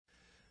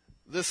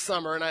this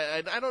summer, and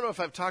I don't know if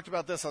I've talked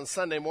about this on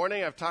Sunday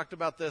morning. I've talked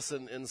about this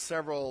in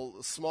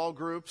several small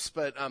groups,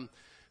 but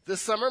this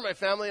summer my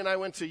family and I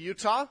went to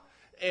Utah,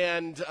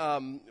 and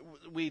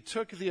we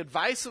took the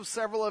advice of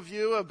several of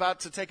you about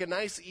to take a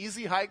nice,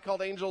 easy hike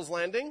called Angel's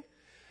Landing.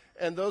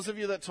 And those of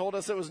you that told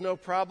us it was no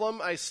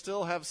problem, I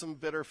still have some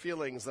bitter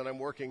feelings that I'm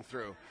working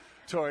through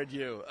toward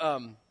you.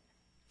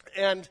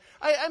 And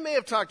I may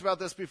have talked about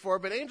this before,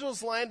 but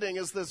Angel's Landing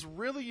is this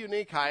really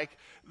unique hike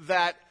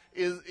that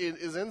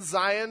is in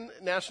Zion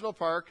National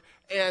Park,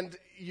 and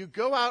you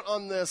go out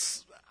on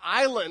this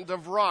island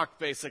of rock,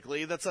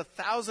 basically, that's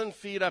 1,000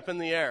 feet up in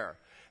the air.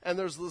 And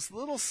there's this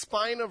little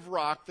spine of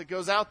rock that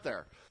goes out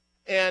there.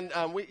 And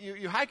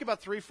you hike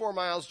about 3-4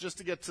 miles just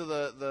to get to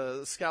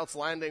the Scouts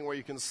Landing where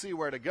you can see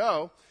where to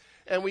go.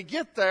 And we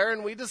get there,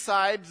 and we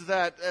decide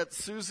that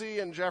Susie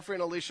and Jeffrey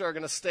and Alicia are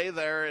going to stay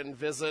there and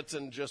visit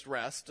and just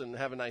rest and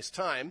have a nice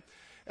time,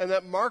 and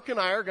that Mark and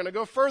I are going to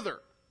go further.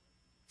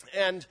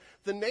 And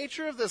the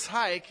nature of this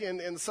hike,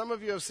 and some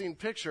of you have seen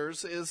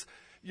pictures, is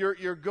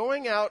you're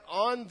going out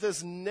on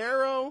this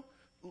narrow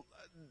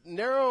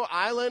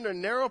island or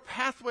narrow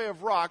pathway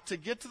of rock to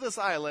get to this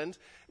island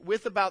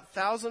with about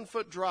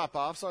 1,000-foot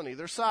drop-offs on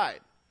either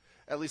side.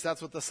 At least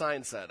that's what the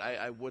sign said.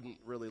 I wouldn't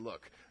really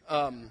look.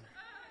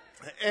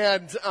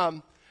 And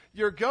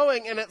you're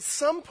going, and at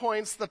some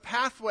points the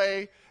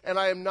pathway, and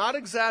I am not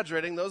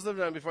exaggerating, those that have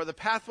done it before, the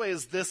pathway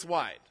is this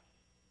wide.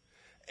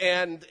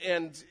 And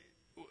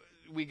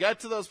we got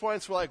to those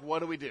points, we're like, what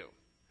do we do?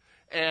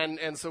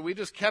 And so we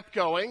just kept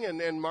going,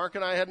 and Mark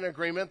and I had an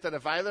agreement that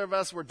if either of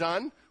us were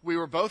done, we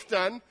were both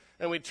done,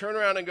 and we'd turn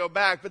around and go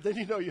back, but then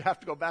you have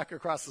to go back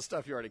across the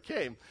stuff you already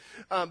came.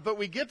 But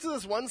we get to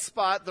this one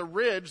spot, the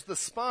ridge, the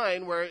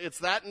spine, where it's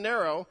that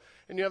narrow,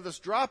 and you have this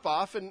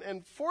drop-off,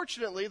 and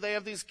fortunately, they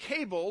have these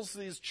cables,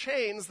 these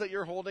chains that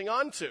you're holding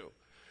onto.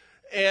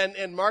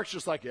 And Mark's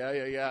just like,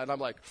 yeah, and I'm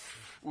like,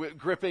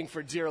 gripping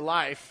for dear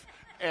life,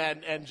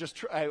 and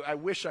just, I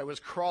wish I was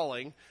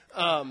crawling.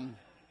 And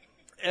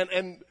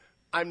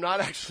I'm not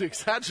actually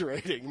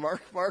exaggerating.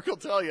 Mark will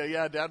tell you,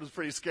 yeah, Dad was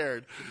pretty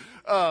scared.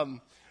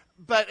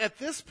 But at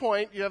this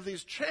point, you have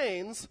these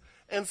chains,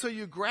 and so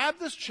you grab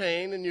this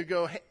chain and you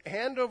go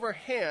hand over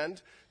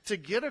hand to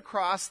get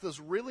across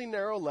this really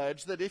narrow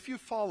ledge that if you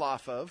fall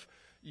off of,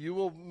 you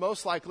will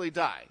most likely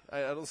die. I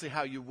don't see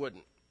how you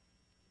wouldn't.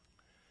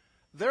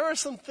 There are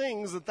some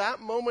things at that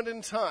moment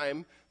in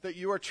time that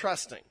you are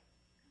trusting.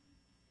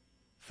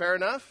 Fair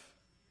enough?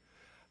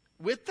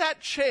 With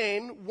that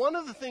chain, one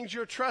of the things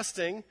you're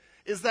trusting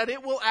is that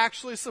it will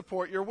actually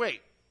support your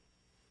weight.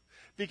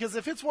 Because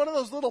if it's one of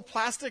those little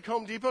plastic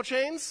Home Depot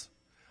chains,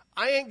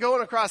 I ain't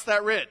going across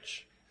that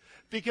ridge.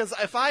 Because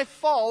if I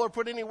fall or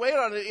put any weight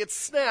on it, it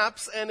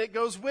snaps and it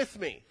goes with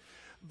me.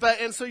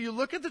 And so you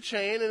look at the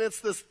chain and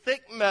it's this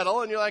thick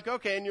metal and you're like,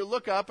 okay, and you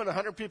look up and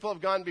 100 people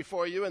have gone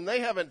before you and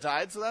they haven't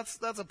died, so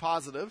that's a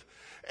positive.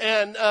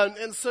 And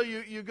so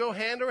you go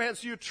hand over hand.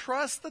 So you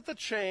trust that the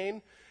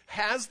chain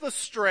has the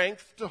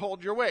strength to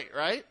hold your weight,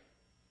 right?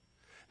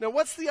 Now,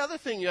 what's the other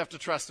thing you have to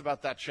trust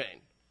about that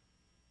chain?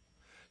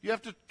 You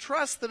have to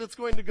trust that it's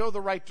going to go the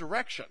right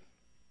direction.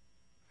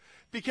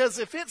 Because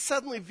if it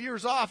suddenly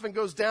veers off and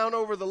goes down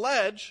over the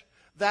ledge,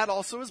 that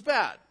also is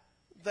bad.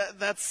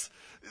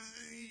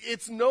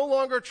 It's no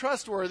longer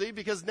trustworthy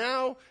because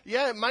now,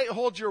 yeah, it might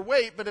hold your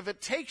weight, but if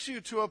it takes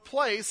you to a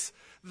place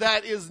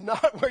that is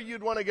not where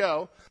you'd want to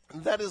go,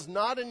 that is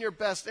not in your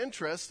best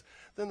interest,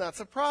 then that's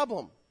a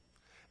problem.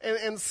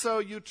 And so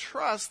you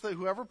trust that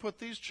whoever put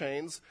these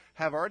chains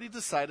have already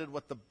decided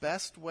what the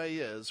best way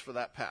is for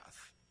that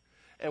path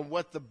and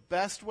what the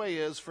best way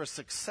is for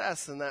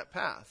success in that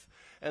path.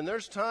 And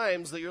there's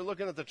times that you're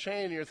looking at the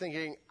chain and you're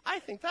thinking, I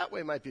think that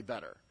way might be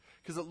better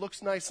because it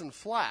looks nice and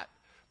flat.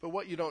 But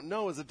what you don't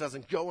know is it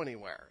doesn't go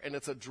anywhere, and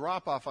it's a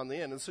drop-off on the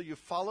end. And so you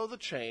follow the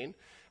chain,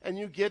 and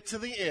you get to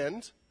the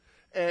end,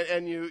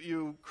 and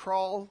you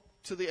crawl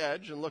to the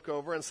edge and look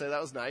over and say,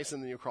 that was nice,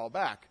 and then you crawl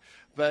back.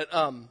 But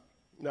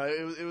no,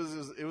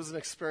 it was an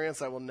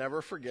experience I will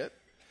never forget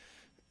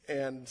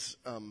and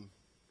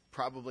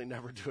probably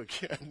never do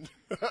again.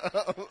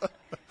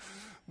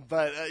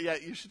 But, yeah,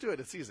 you should do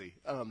it. It's easy.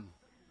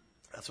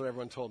 That's what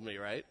everyone told me,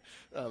 right?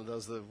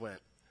 Those that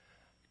went.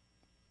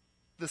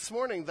 This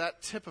morning,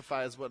 that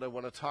typifies what I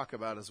want to talk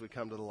about as we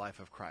come to the life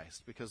of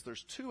Christ, because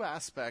there's two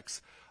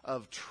aspects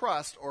of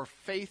trust or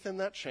faith in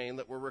that chain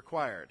that were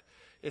required.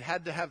 It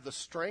had to have the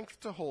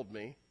strength to hold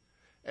me,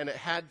 and it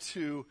had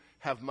to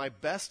have my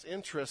best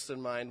interest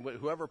in mind,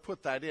 whoever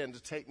put that in, to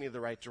take me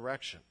the right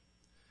direction.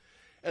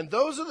 And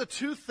those are the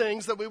two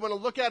things that we want to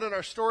look at in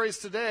our stories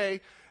today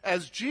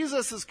as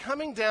Jesus is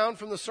coming down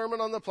from the Sermon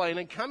on the Plain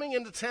and coming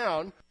into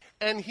town,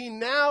 and he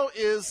now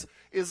is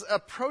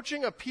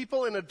approaching a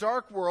people in a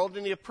dark world,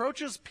 and he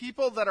approaches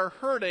people that are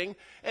hurting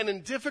and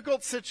in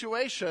difficult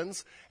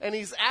situations, and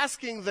he's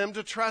asking them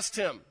to trust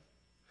him.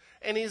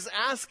 And he's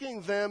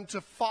asking them to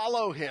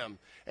follow him.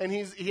 And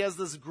he has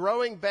this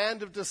growing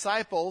band of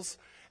disciples,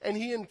 and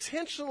he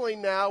intentionally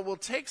now will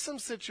take some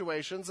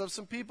situations of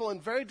some people in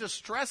very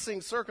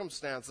distressing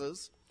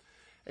circumstances,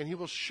 and he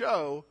will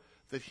show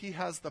that he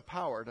has the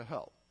power to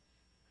help.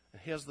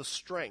 And he has the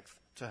strength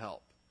to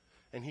help.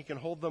 And he can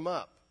hold them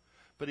up.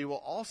 But he will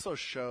also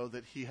show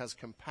that he has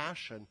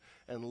compassion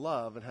and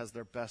love and has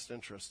their best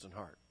interest in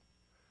heart.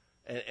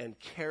 And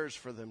cares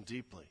for them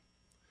deeply.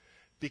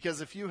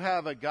 Because if you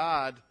have a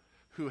God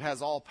who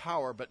has all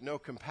power but no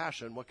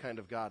compassion, what kind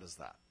of God is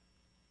that?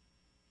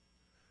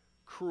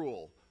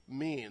 Cruel,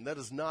 mean. That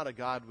is not a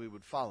God we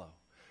would follow.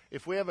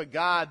 If we have a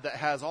God that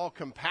has all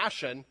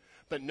compassion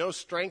but no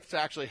strength to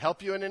actually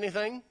help you in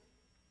anything,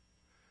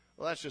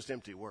 well, that's just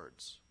empty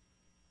words.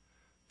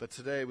 But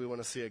today we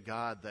want to see a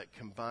God that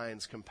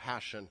combines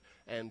compassion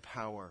and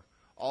power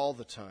all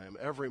the time,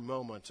 every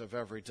moment of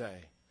every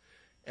day,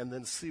 and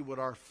then see what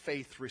our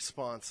faith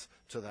response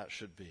to that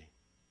should be.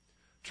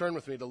 Turn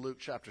with me to Luke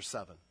chapter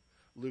 7.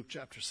 Luke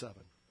chapter 7.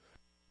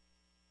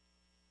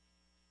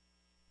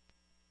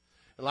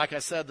 And like I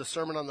said, the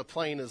Sermon on the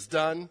Plain is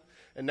done.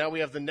 And now we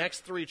have the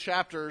next 3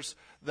 chapters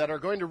that are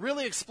going to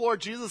really explore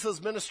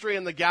Jesus' ministry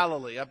in the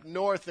Galilee, up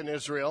north in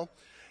Israel,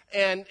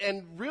 and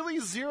really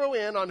zero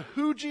in on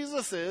who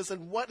Jesus is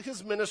and what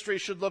his ministry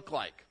should look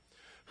like.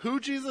 Who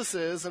Jesus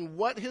is and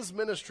what his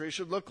ministry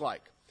should look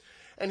like.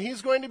 And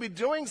he's going to be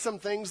doing some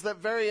things that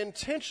very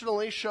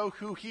intentionally show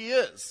who he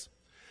is.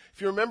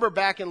 If you remember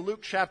back in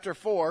Luke chapter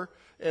 4,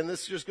 and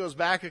this just goes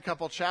back a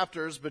couple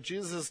chapters, but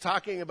Jesus is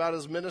talking about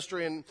his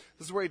ministry, and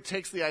this is where he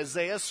takes the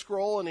Isaiah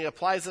scroll and he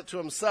applies it to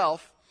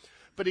himself.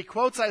 But he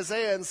quotes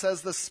Isaiah and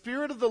says, "The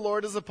Spirit of the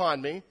Lord is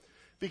upon me,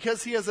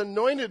 because he has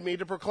anointed me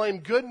to proclaim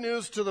good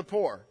news to the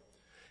poor.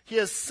 He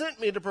has sent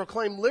me to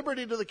proclaim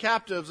liberty to the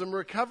captives and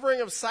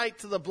recovering of sight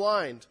to the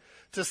blind,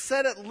 to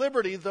set at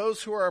liberty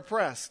those who are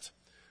oppressed,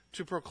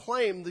 to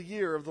proclaim the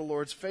year of the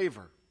Lord's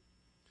favor."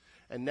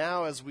 And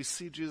now as we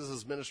see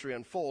Jesus' ministry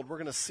unfold, we're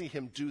going to see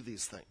him do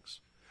these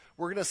things.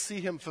 We're going to see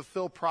him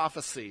fulfill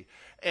prophecy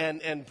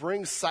and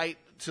bring sight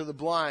to the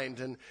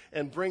blind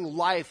and bring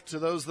life to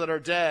those that are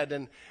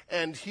dead.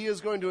 And he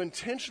is going to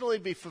intentionally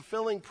be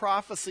fulfilling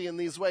prophecy in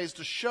these ways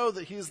to show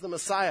that he's the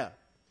Messiah.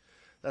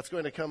 That's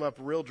going to come up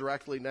real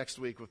directly next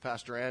week with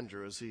Pastor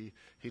Andrew as he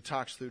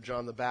talks through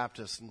John the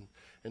Baptist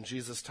and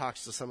Jesus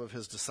talks to some of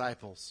his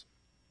disciples.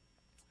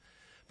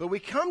 But we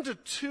come to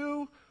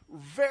 2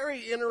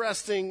 very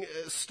interesting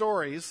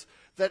stories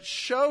that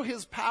show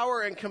his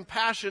power and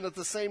compassion at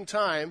the same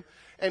time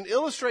and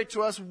illustrate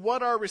to us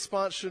what our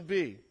response should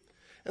be.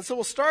 And so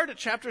we'll start at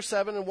chapter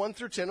 7 and 1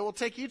 through 10, and we'll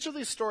take each of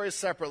these stories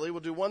separately.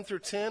 We'll do 1 through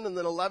 10 and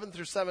then 11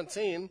 through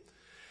 17.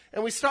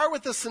 And we start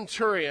with the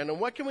centurion, and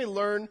what can we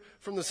learn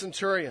from the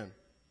centurion?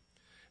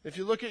 If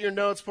you look at your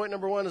notes, point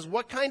number 1 is,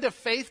 what kind of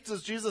faith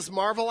does Jesus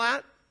marvel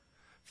at?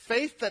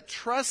 Faith that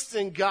trusts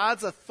in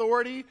God's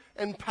authority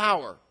and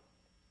power.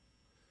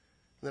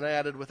 Then I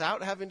added,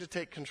 without having to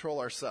take control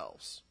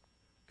ourselves.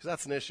 Because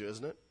that's an issue,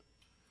 isn't it?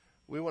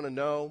 We want to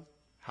know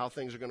how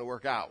things are going to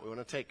work out. We want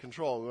to take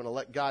control. We want to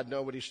let God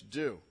know what he should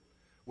do,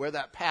 where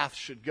that path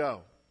should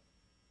go.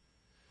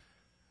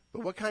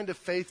 But what kind of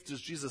faith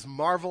does Jesus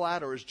marvel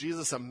at, or is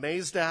Jesus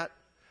amazed at?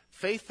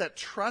 Faith that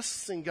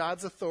trusts in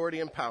God's authority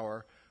and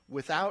power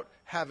without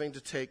having to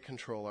take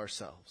control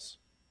ourselves.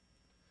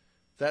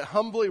 That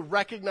humbly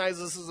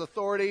recognizes his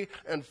authority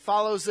and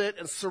follows it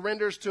and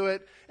surrenders to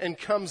it and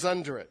comes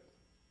under it.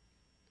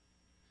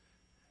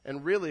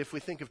 And really, if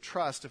we think of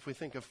trust, if we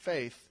think of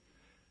faith,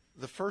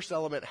 the first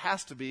element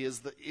has to be,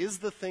 is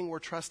the thing we're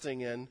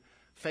trusting in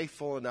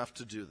faithful enough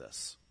to do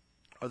this?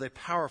 Are they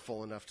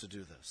powerful enough to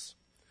do this?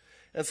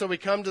 And so we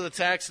come to the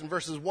text, and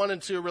verses 1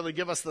 and 2 really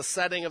give us the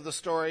setting of the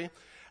story.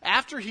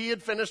 After he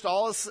had finished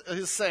all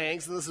his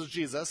sayings, and this is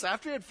Jesus,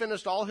 after he had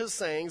finished all his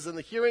sayings in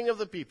the hearing of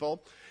the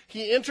people,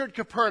 he entered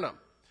Capernaum.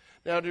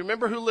 Now, do you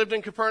remember who lived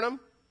in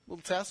Capernaum?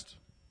 Little test.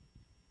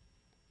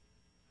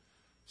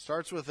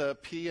 Starts with a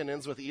P and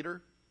ends with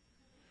eater.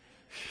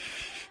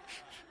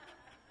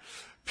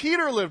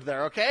 Peter lived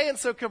there, okay? And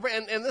so,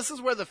 and this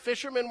is where the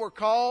fishermen were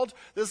called.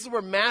 This is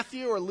where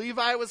Matthew or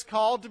Levi was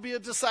called to be a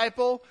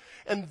disciple.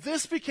 And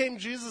this became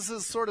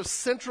Jesus' sort of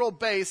central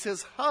base,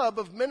 his hub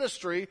of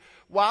ministry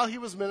while he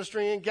was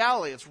ministering in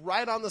Galilee. It's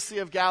right on the Sea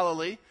of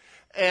Galilee.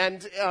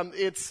 And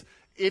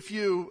if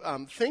you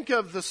think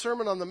of the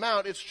Sermon on the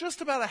Mount, it's just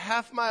about a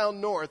half mile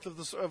north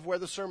of where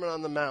the Sermon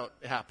on the Mount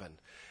happened.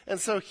 And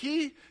so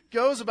he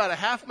goes about a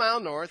half mile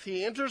north.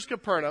 He enters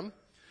Capernaum.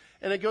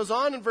 And it goes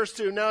on in verse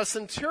 2, now a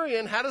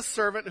centurion had a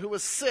servant who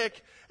was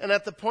sick and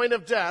at the point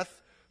of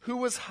death, who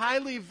was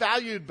highly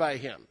valued by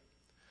him.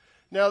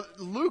 Now,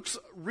 Luke's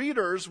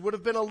readers would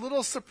have been a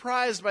little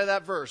surprised by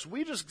that verse.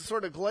 We just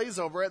sort of glaze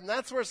over it, and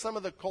that's where some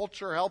of the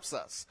culture helps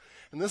us.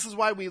 And this is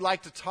why we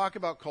like to talk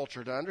about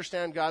culture, to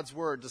understand God's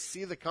word, to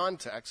see the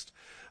context.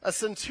 A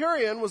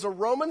centurion was a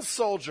Roman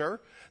soldier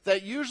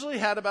that usually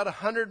had about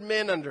 100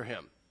 men under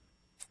him.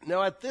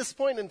 Now, at this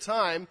point in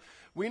time,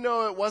 we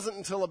know it wasn't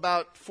until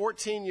about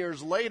 14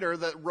 years later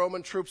that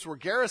Roman troops were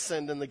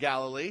garrisoned in the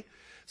Galilee.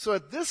 So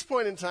at this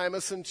point in time, a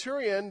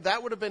centurion,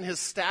 that would have been his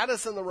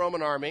status in the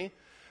Roman army.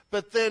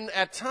 But then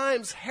at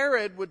times,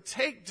 Herod would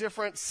take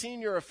different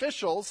senior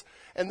officials,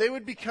 and they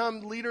would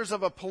become leaders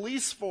of a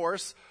police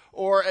force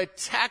or a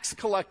tax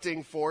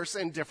collecting force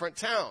in different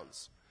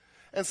towns.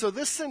 And so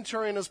this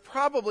centurion is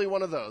probably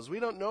one of those. We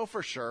don't know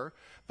for sure,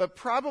 but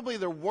probably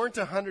there weren't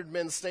 100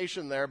 men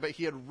stationed there, but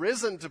he had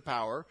risen to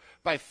power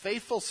by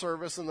faithful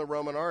service in the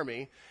Roman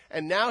army,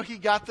 and now he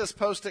got this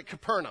post at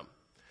Capernaum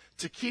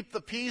to keep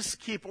the peace,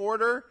 keep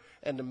order,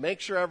 and to make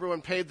sure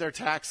everyone paid their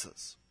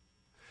taxes.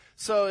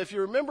 So if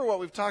you remember what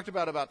we've talked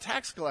about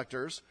tax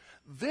collectors,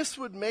 this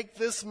would make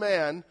this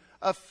man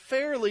a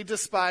fairly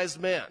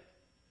despised man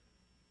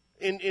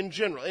in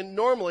general, and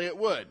normally it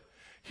would.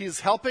 He's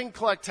helping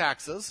collect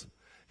taxes.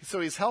 So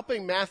he's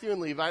helping Matthew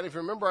and Levi. And if you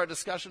remember our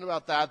discussion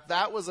about that,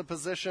 that was a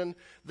position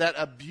that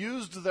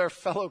abused their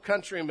fellow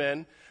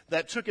countrymen,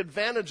 that took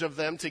advantage of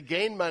them to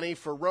gain money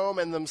for Rome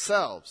and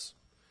themselves.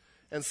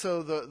 And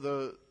so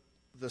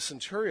the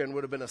centurion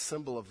would have been a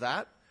symbol of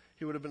that.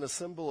 He would have been a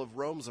symbol of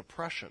Rome's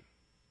oppression.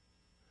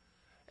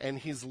 And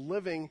he's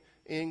living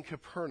in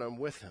Capernaum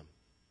with him.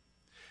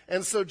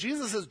 And so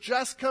Jesus has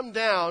just come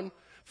down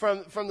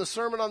from the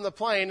Sermon on the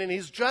Plain, and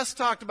he's just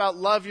talked about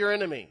love your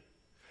enemy.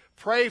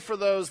 Pray for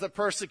those that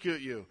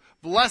persecute you.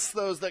 Bless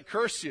those that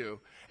curse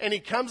you. And he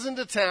comes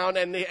into town,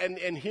 and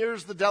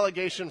here's the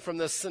delegation from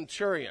this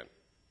centurion.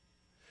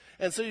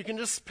 And so you can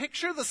just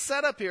picture the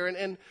setup here.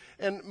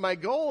 And my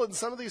goal in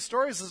some of these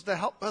stories is to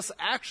help us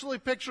actually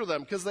picture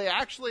them, because they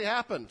actually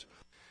happened.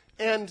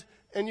 And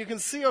you can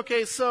see,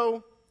 okay,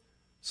 so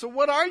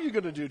what are you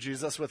going to do,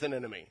 Jesus, with an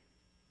enemy?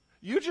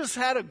 You just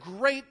had a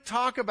great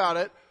talk about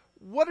it.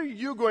 What are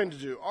you going to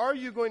do? Are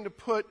you going to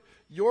put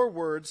your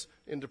words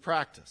into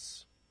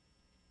practice?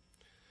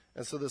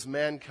 And so this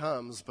man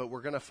comes, but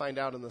we're going to find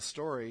out in the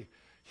story,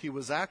 he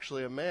was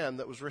actually a man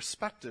that was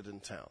respected in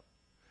town.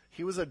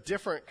 He was a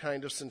different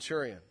kind of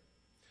centurion,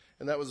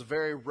 and that was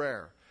very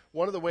rare.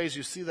 One of the ways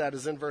you see that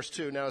is in verse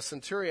 2. Now, a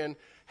centurion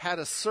had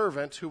a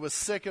servant who was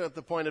sick and at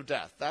the point of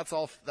death. That's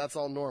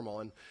all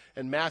normal.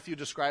 And Matthew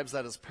describes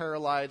that as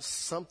paralyzed.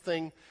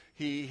 Something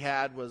he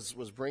had was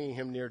bringing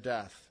him near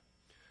death.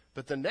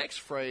 But the next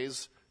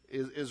phrase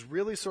is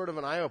really sort of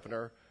an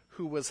eye-opener,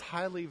 who was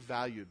highly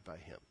valued by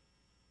him.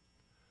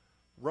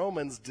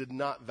 Romans did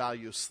not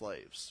value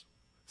slaves.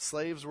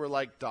 Slaves were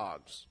like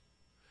dogs.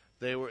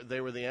 They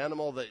were the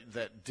animal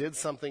that did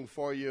something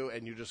for you,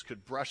 and you just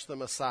could brush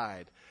them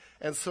aside.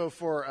 And so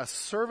for a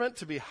servant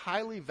to be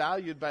highly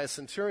valued by a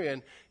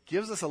centurion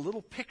gives us a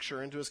little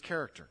picture into his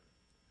character,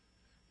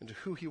 into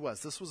who he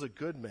was. This was a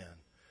good man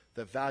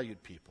that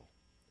valued people,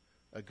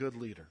 a good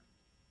leader.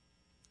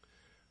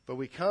 But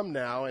we come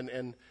now,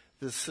 and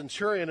the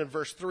centurion in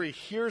verse 3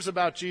 hears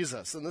about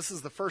Jesus. And this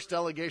is the first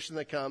delegation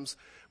that comes.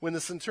 When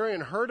the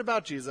centurion heard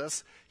about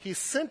Jesus, he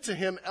sent to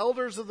him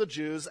elders of the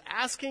Jews,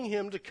 asking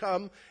him to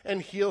come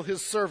and heal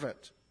his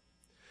servant.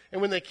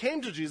 And when they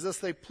came to Jesus,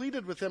 they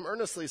pleaded with him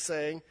earnestly,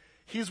 saying,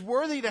 "He's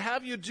worthy to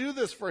have you do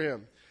this for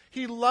him.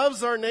 He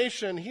loves our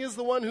nation. He is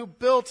the one who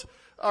built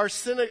our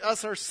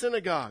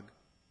synagogue."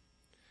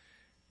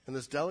 And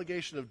this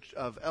delegation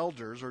of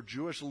elders, or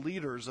Jewish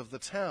leaders of the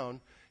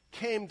town,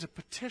 came to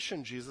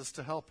petition Jesus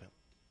to help him.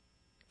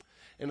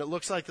 And it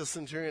looks like the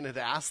centurion had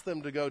asked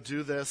them to go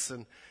do this,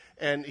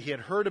 and he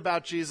had heard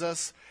about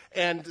Jesus.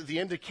 And the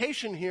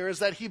indication here is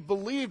that he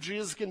believed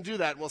Jesus can do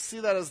that. We'll see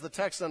that as the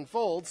text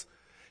unfolds.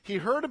 He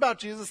heard about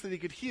Jesus, that he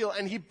could heal,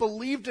 and he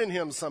believed in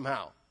him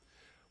somehow.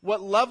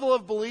 What level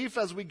of belief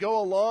as we go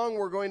along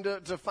we're going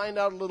to find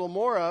out a little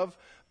more of,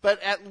 but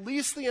at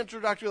least the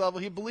introductory level,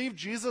 he believed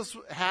Jesus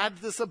had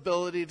this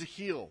ability to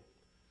heal,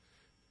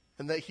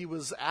 and that he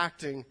was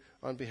acting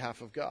on behalf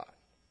of God.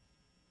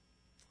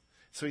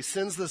 So he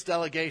sends this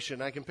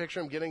delegation. I can picture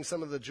him getting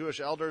some of the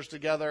Jewish elders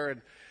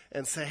together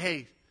and say,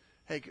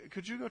 hey,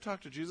 could you go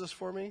talk to Jesus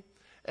for me?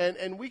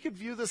 And we could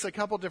view this a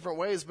couple different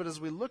ways, but as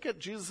we look at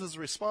Jesus'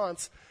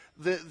 response,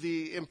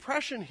 the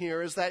impression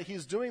here is that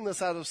he's doing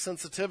this out of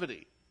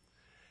sensitivity.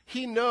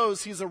 He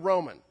knows he's a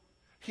Roman.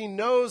 He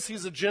knows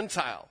he's a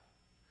Gentile.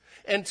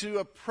 And to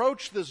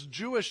approach this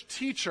Jewish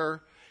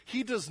teacher,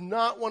 he does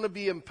not want to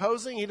be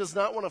imposing. He does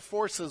not want to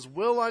force his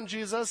will on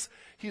Jesus.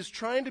 He's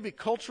trying to be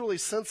culturally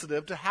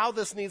sensitive to how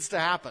this needs to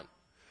happen,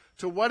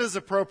 to what is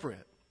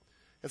appropriate.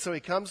 And so he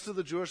comes to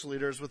the Jewish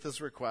leaders with this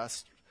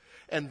request,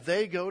 and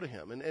they go to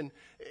him. And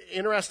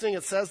interesting,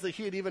 it says that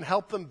he had even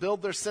helped them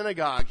build their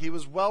synagogue. He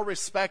was well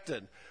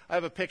respected. I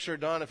have a picture,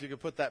 Don, if you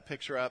could put that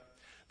picture up.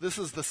 This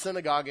is the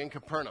synagogue in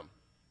Capernaum,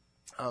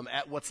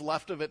 at what's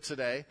left of it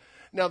today.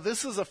 Now,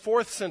 this is a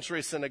 4th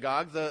century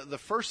synagogue. The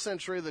 1st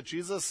century that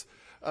Jesus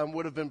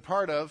would have been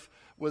part of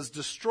was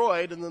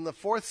destroyed, and then the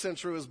 4th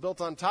century was built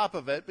on top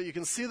of it. But you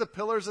can see the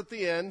pillars at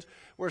the end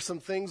where some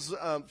things,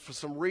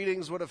 some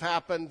readings would have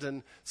happened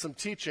and some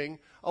teaching.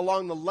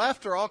 Along the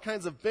left are all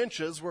kinds of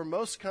benches where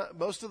most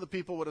of the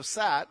people would have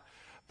sat.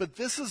 But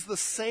this is the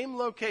same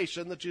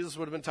location that Jesus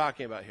would have been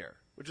talking about here,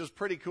 which is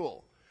pretty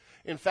cool.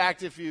 In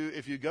fact, if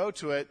you go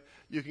to it,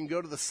 you can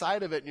go to the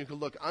side of it and you can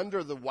look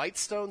under the white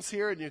stones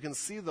here, and you can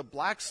see the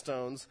black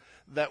stones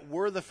that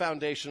were the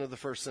foundation of the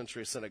 1st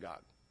century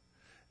synagogue.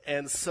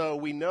 And so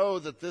we know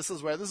that this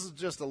is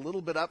just a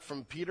little bit up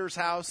from Peter's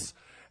house,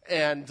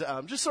 and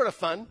just sort of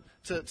fun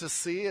to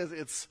see.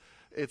 It's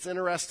it's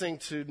interesting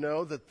to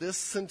know that this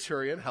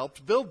centurion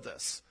helped build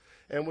this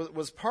and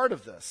was part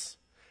of this.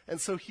 And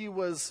so he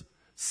was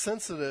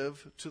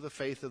sensitive to the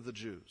faith of the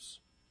Jews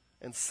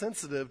and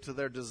sensitive to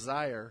their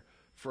desire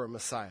for a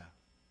Messiah.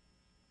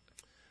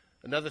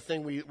 Another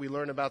thing we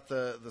learn about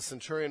the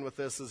centurion with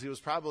this is he was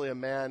probably a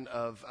man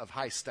of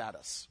high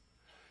status,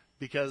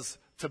 because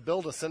to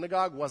build a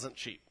synagogue wasn't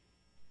cheap.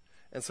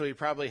 And so he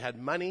probably had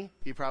money,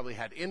 he probably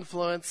had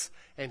influence,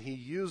 and he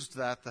used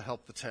that to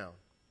help the town.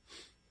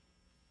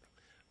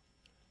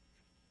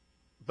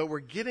 But we're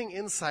getting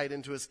insight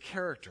into his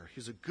character.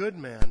 He's a good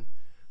man,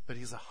 but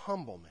he's a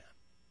humble man.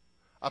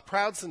 A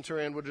proud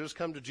centurion would have just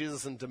come to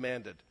Jesus and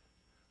demanded,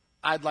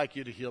 I'd like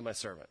you to heal my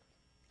servant.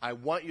 I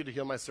want you to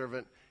heal my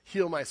servant.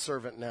 Heal my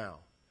servant now.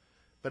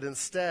 But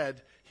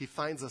instead, he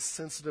finds a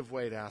sensitive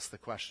way to ask the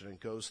question and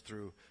goes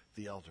through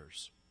the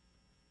elders.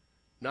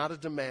 Not a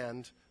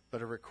demand,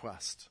 but a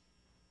request.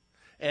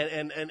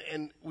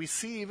 And we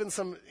see even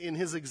some, in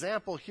his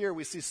example here,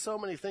 we see so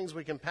many things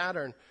we can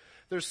pattern.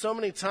 There's so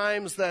many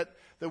times that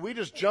we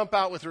just jump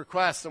out with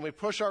requests and we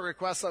push our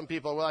requests on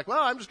people. We're like,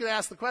 well, I'm just going to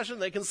ask the question.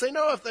 They can say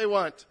no if they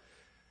want.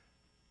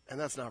 And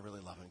that's not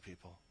really loving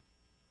people.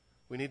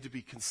 We need to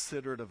be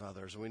considerate of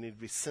others, and we need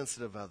to be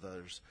sensitive of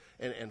others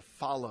and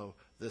follow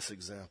this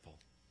example.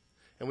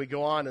 And we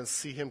go on and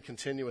see him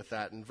continue with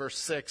that. In verse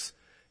 6,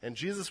 and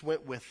Jesus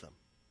went with them.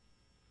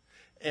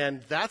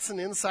 And that's an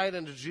insight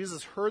into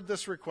Jesus heard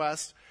this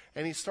request,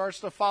 and he starts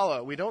to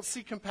follow. We don't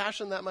see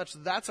compassion that much.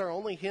 That's our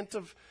only hint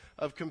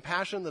of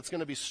compassion that's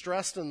going to be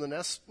stressed in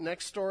the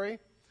next story.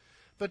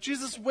 But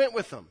Jesus went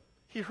with them.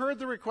 He heard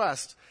the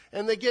request,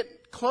 and they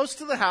get close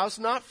to the house,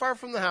 not far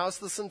from the house.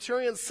 The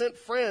centurion sent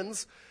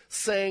friends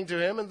saying to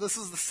him, and this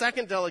is the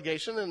second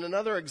delegation and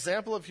another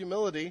example of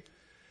humility,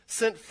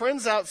 sent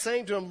friends out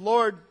saying to him,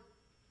 Lord,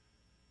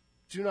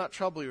 do not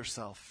trouble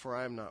yourself, for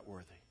I am not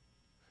worthy.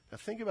 Now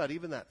think about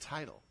even that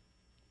title.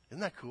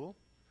 Isn't that cool?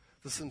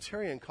 The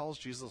centurion calls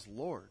Jesus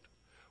Lord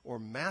or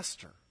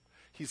Master.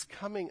 He's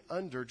coming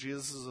under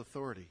Jesus'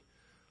 authority.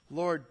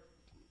 Lord,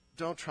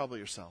 don't trouble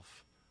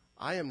yourself.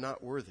 I am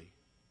not worthy.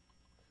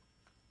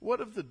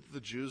 What have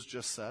the Jews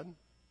just said?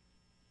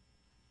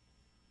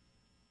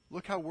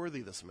 Look how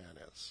worthy this man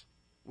is,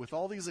 with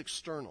all these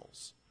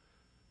externals.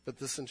 But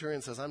the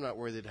centurion says, I'm not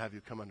worthy to have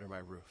you come under my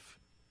roof.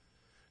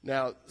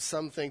 Now,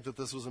 some think that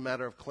this was a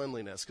matter of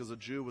cleanliness, because a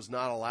Jew was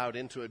not allowed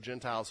into a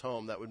Gentile's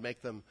home. That would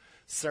make them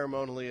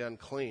ceremonially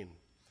unclean.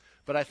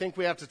 But I think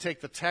we have to take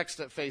the text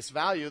at face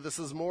value. This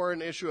is more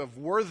an issue of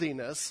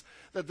worthiness,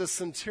 that the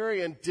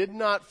centurion did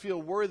not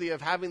feel worthy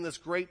of having this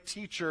great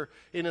teacher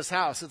in his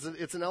house.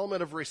 It's an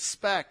element of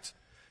respect.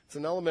 It's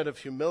an element of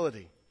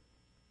humility.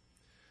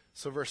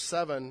 So verse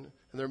 7,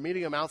 and they're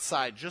meeting him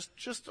outside,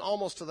 just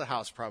almost to the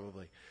house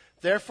probably.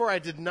 Therefore I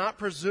did not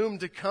presume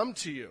to come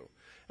to you.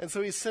 And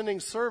so he's sending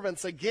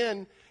servants.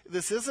 Again,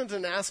 this isn't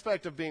an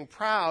aspect of being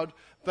proud,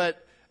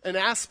 but an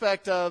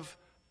aspect of,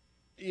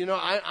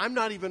 I'm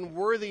not even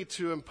worthy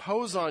to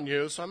impose on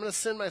you, so I'm going to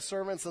send my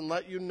servants and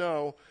let you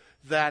know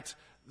that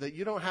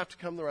you don't have to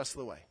come the rest of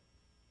the way.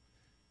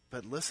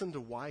 But listen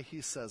to why he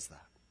says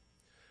that.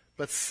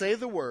 But say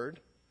the word,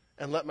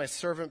 and let my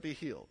servant be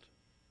healed.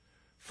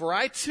 For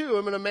I too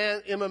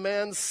am a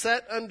man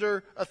set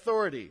under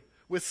authority,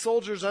 with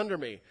soldiers under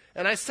me.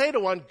 And I say to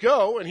one,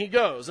 go, and he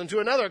goes. And to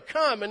another,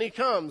 come, and he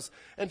comes.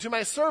 And to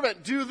my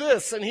servant, do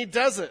this, and he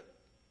does it.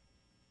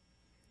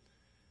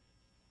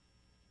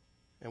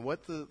 And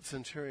what the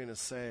centurion is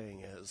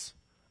saying is,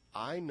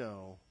 I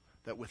know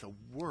that with a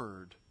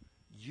word,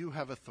 you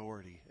have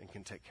authority and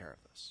can take care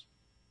of this.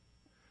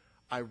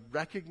 I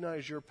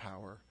recognize your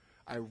power.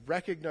 I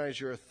recognize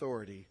your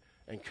authority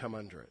and come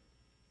under it.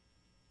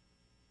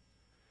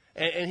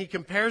 And he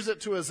compares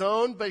it to his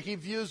own, but he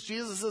views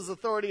Jesus'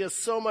 authority as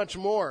so much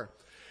more.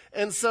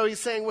 And so he's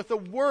saying, with a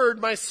word,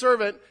 my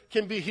servant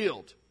can be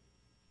healed.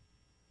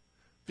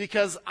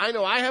 Because I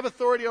know I have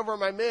authority over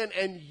my men,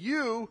 and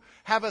you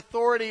have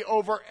authority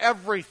over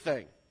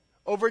everything.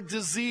 Over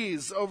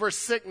disease, over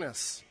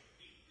sickness.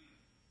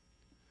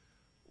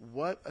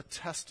 What a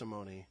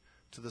testimony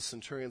to the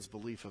centurion's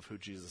belief of who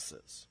Jesus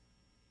is.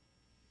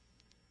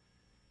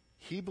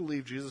 He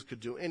believed Jesus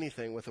could do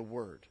anything with a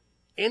word.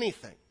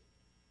 Anything.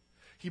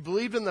 He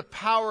believed in the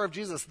power of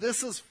Jesus.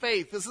 This is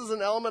faith. This is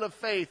an element of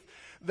faith,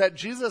 that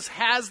Jesus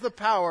has the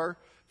power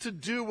to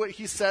do what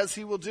he says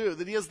he will do,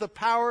 that he has the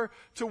power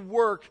to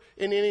work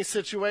in any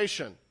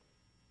situation.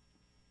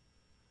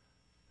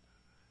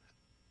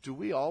 Do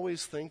we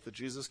always think that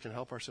Jesus can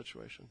help our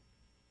situation?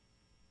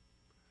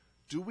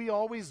 Do we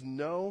always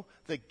know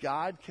that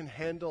God can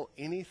handle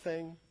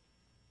anything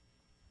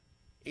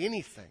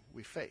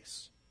we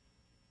face?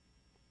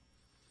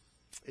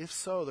 If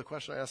so, the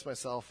question I ask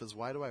myself is,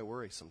 why do I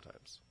worry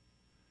sometimes?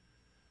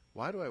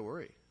 Why do I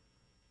worry?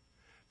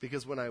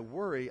 Because when I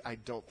worry, I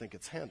don't think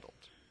it's handled.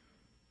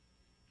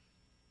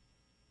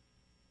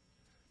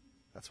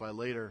 That's why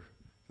later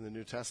in the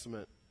New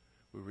Testament,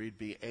 we read,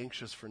 be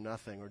anxious for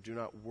nothing, or do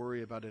not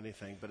worry about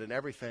anything, but in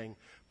everything,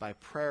 by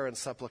prayer and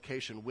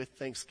supplication with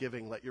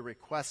thanksgiving, let your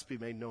requests be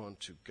made known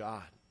to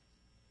God.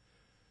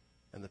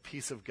 And the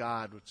peace of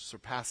God, which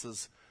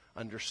surpasses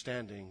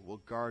understanding, will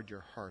guard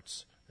your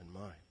hearts and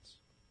minds.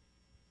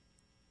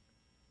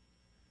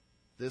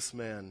 This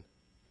man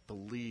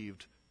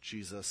believed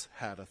Jesus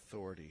had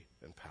authority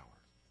and power.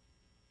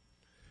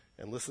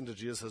 And listen to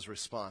Jesus'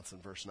 response in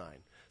verse 9.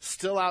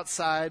 Still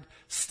outside,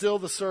 still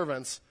the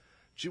servants.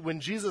 When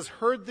Jesus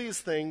heard these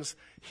things,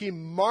 he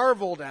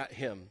marveled at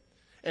him.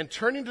 And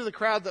turning to the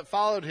crowd that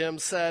followed him,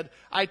 said,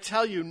 I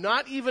tell you,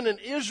 not even in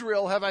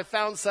Israel have I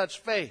found such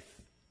faith.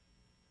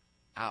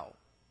 Ow.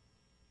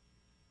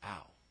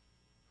 Ow.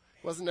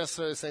 He wasn't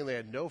necessarily saying they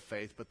had no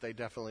faith, but they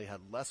definitely had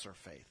lesser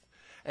faith.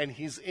 And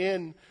he's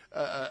in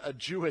a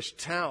Jewish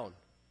town.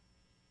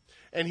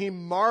 And he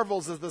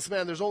marvels at this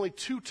man. There's only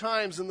 2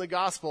 times in the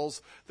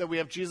Gospels that we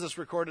have Jesus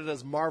recorded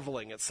as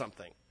marveling at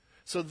something.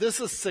 So this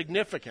is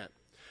significant.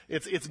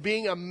 It's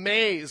being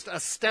amazed,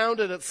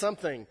 astounded at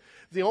something.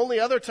 The only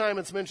other time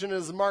it's mentioned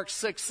is Mark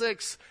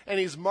 6:6, and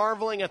he's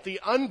marveling at the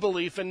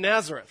unbelief in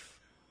Nazareth.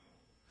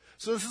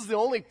 So this is the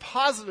only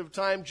positive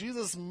time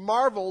Jesus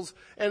marvels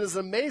and is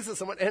amazed at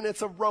someone, and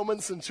it's a Roman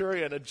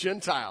centurion, a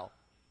Gentile.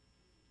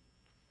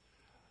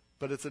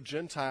 But it's a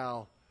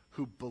Gentile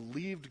who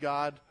believed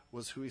God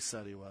was who he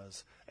said he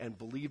was, and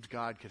believed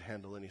God could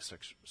handle any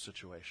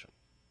situation,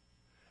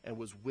 and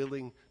was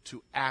willing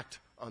to act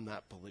on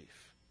that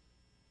belief.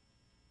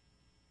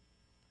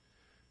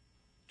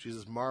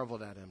 Jesus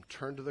marveled at him,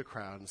 turned to the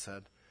crowd, and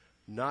said,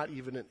 not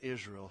even in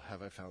Israel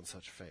have I found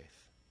such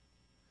faith.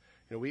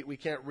 You know, we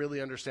can't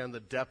really understand the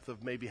depth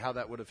of maybe how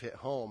that would have hit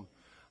home.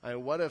 I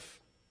mean, what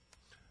if,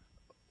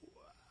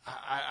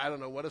 I don't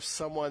know, what if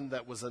someone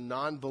that was a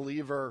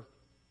non-believer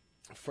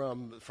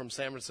from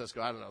San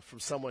Francisco, I don't know, from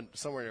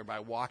somewhere nearby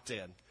walked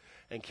in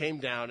and came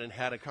down and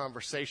had a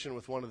conversation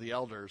with one of the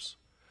elders.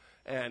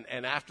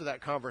 And after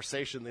that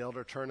conversation, the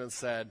elder turned and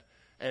said,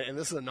 and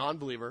this is a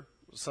non-believer,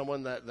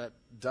 someone that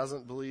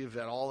doesn't believe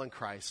at all in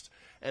Christ.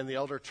 And the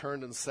elder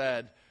turned and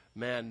said,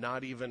 man,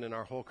 not even in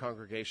our whole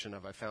congregation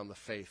have I found the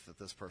faith that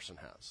this person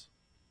has.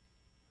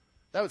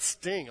 That would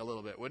sting a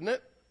little bit, wouldn't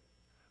it?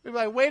 We'd be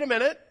like, wait a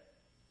minute.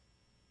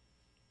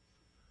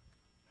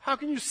 How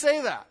can you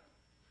say that?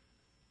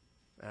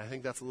 And I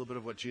think that's a little bit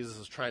of what Jesus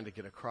is trying to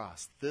get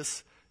across.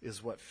 This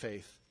is what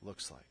faith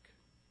looks like.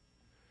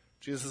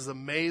 Jesus is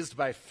amazed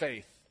by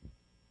faith.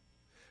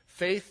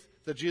 Faith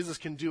that Jesus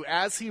can do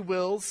as he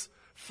wills,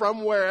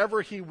 from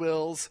wherever he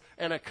wills,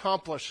 and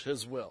accomplish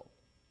his will.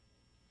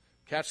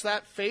 Catch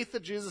that? Faith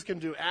that Jesus can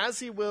do as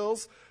he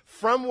wills,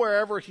 from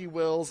wherever he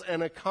wills,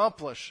 and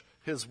accomplish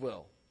his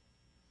will.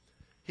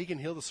 He can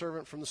heal the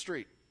servant from the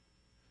street.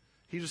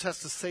 He just has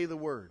to say the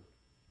word.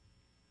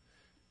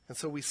 And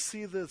so we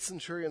see the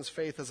centurion's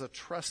faith as a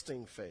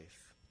trusting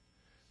faith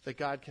that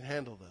God can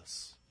handle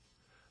this.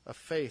 A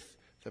faith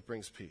that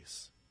brings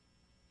peace.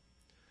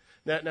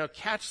 Now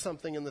catch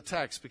something in the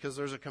text, because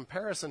there's a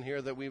comparison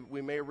here that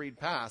we may read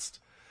past.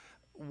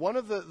 One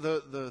of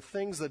the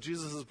things that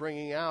Jesus is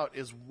bringing out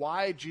is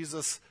why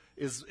Jesus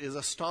is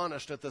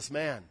astonished at this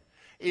man.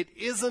 It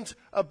isn't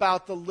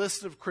about the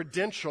list of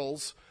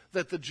credentials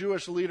that the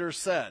Jewish leaders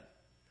said.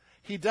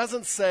 He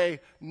doesn't say,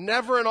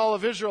 never in all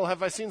of Israel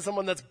have I seen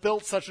someone that's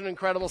built such an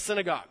incredible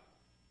synagogue.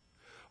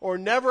 Or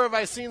never have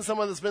I seen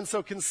someone that's been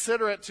so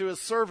considerate to his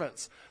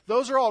servants.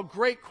 Those are all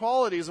great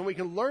qualities, and we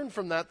can learn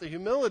from that the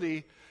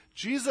humility.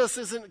 Jesus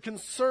isn't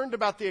concerned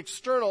about the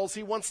externals.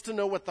 He wants to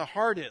know what the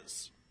heart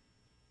is.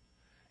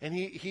 And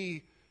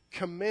he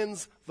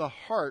commends the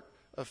heart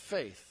of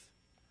faith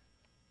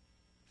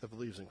that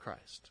believes in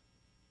Christ.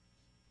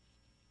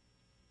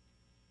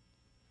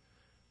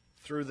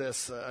 Through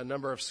this, a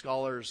number of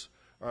scholars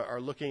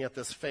are looking at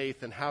this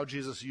faith and how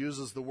Jesus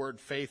uses the word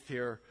faith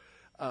here.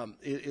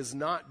 It is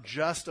not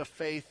just a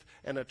faith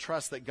and a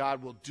trust that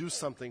God will do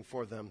something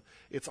for them.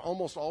 It's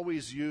almost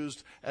always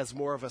used as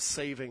more of a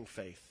saving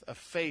faith, a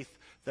faith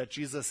that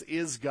Jesus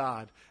is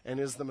God and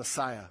is the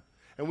Messiah.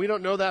 And we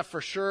don't know that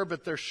for sure,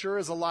 but there sure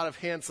is a lot of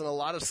hints and a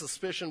lot of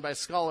suspicion by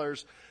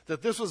scholars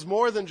that this was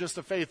more than just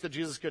a faith that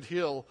Jesus could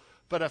heal,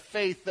 but a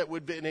faith that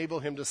would enable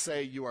him to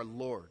say, you are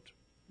Lord.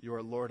 You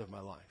are Lord of my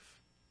life.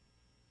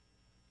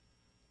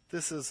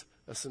 This is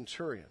a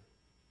centurion.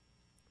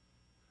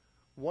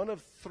 One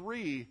of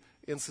 3,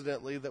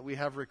 incidentally, that we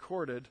have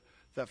recorded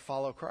that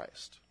follow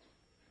Christ.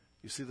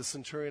 You see the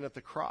centurion at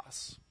the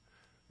cross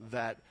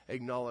that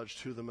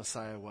acknowledged who the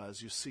Messiah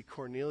was. You see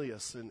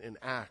Cornelius in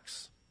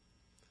Acts.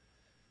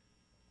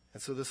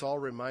 And so this all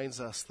reminds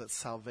us that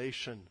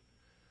salvation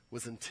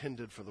was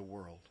intended for the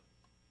world,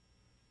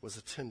 was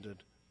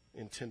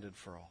intended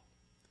for all.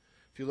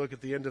 If you look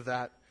at the end of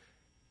that,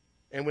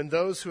 and when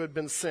those who had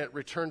been sent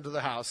returned to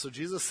the house, so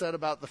Jesus said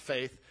about the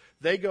faith,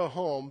 they go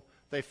home,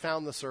 they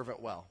found the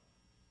servant well.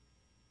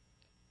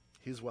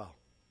 He's well.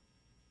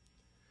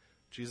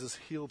 Jesus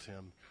healed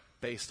him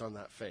based on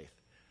that faith.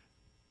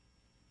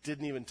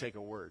 Didn't even take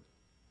a word.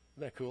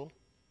 Isn't that cool?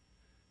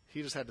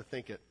 He just had to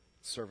think it,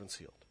 servant's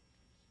healed.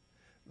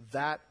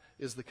 That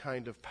is the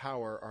kind of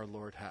power our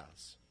Lord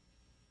has.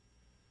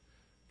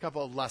 A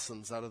couple of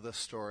lessons out of this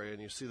story,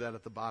 and you see that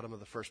at the bottom of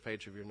the first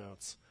page of your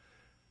notes.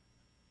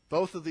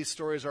 Both of these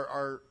stories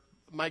are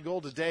my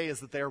goal today is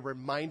that they are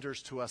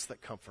reminders to us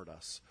that comfort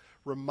us,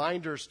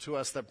 reminders to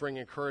us that bring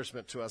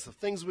encouragement to us of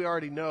things we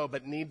already know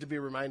but need to be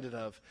reminded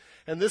of.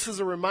 And this is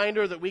a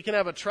reminder that we can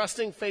have a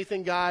trusting faith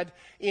in God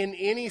in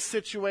any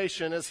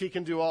situation as he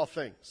can do all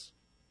things.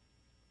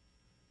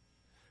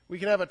 We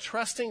can have a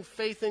trusting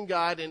faith in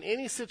God in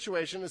any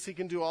situation as he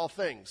can do all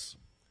things.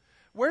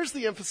 Where's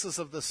the emphasis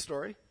of this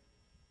story?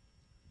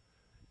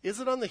 Is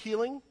it on the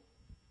healing?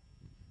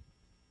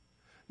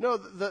 No,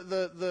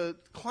 the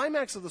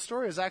climax of the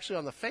story is actually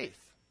on the faith.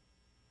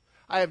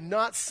 I have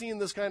not seen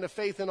this kind of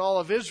faith in all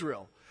of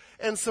Israel.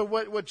 And so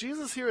what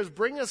Jesus here is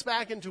bringing us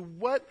back into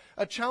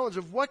a challenge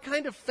of what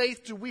kind of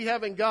faith do we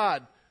have in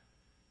God?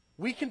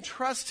 We can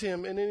trust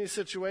him in any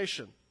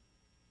situation.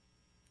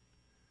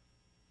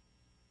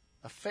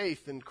 A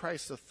faith in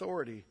Christ's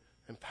authority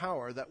and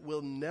power that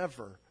will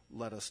never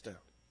let us down.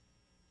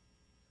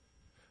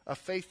 A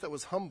faith that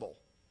was humble.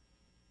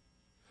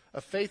 A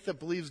faith that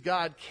believes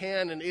God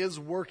can and is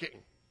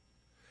working.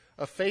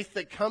 A faith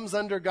that comes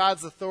under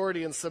God's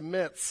authority and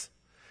submits.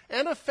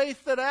 And a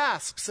faith that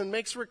asks and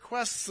makes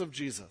requests of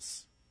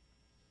Jesus.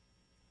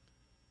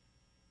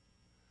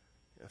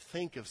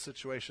 Think of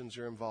situations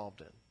you're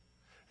involved in.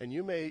 And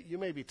you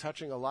may be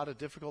touching a lot of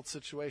difficult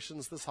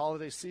situations this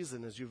holiday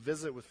season as you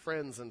visit with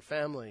friends and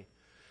family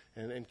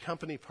and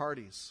company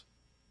parties.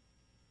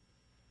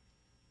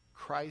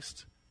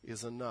 Christ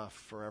is enough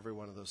for every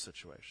one of those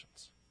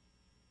situations.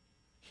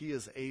 He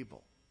is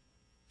able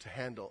to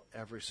handle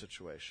every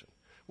situation.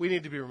 We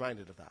need to be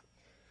reminded of that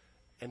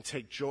and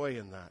take joy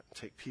in that,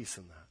 take peace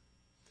in that.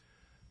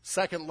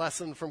 Second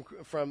lesson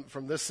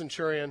from this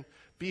centurion,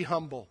 be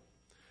humble.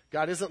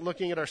 God isn't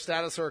looking at our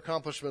status or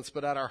accomplishments,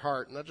 but at our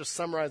heart. And that just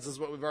summarizes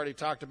what we've already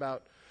talked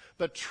about.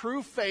 But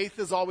true faith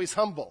is always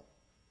humble.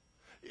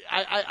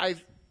 I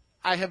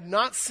have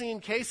not seen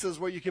cases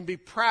where you can be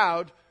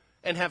proud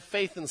and have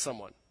faith in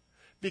someone.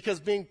 Because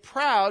being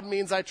proud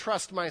means I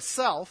trust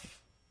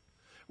myself,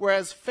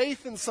 whereas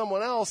faith in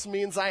someone else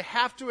means I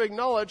have to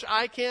acknowledge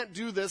I can't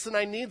do this and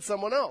I need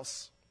someone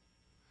else.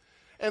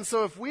 And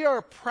so if we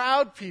are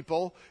proud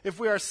people, if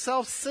we are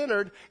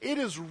self-centered, it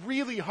is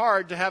really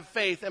hard to have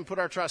faith and put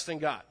our trust in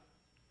God.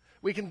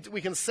 We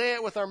can say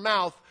it with our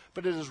mouth,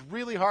 but it is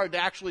really hard to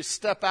actually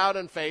step out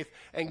in faith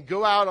and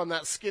go out on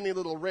that skinny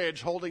little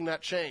ridge holding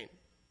that chain.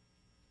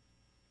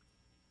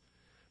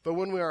 But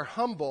when we are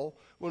humble,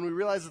 when we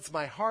realize it's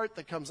my heart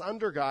that comes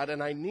under God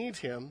and I need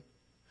him,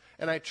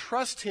 and I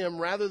trust him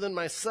rather than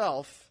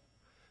myself,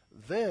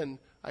 then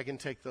I can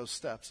take those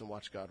steps and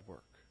watch God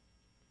work.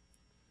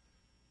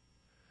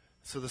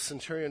 So the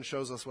centurion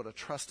shows us what a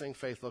trusting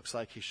faith looks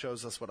like. He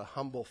shows us what a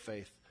humble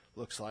faith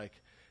looks like.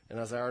 And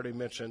as I already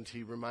mentioned,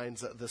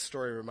 this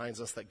story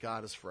reminds us that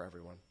God is for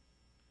everyone.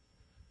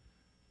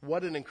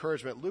 What an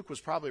encouragement. Luke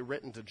was probably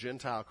written to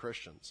Gentile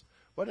Christians.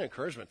 What an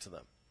encouragement to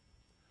them.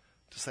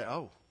 To say,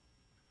 oh,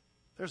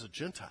 there's a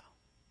Gentile.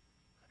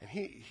 And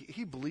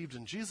he believed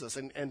in Jesus.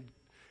 And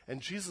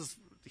Jesus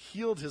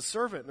healed his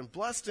servant and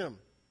blessed him.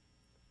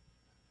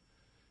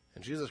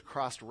 And Jesus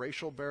crossed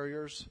racial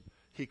barriers.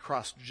 He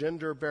crossed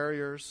gender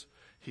barriers.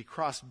 He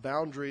crossed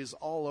boundaries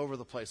all over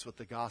the place with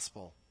the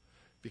gospel,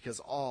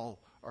 because all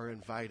are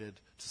invited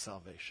to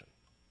salvation.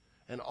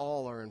 And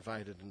all are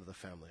invited into the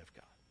family of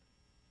God.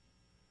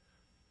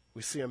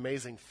 We see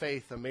amazing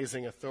faith,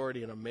 amazing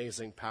authority, and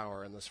amazing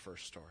power in this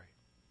first story.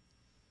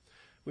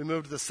 We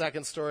move to the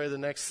second story, the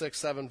next 6,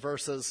 7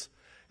 verses,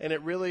 and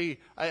it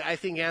really, I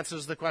think,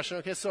 answers the question,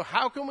 okay, so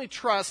how can we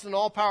trust an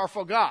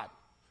all-powerful God?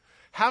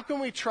 How can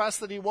we trust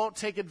that he won't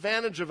take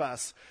advantage of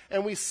us?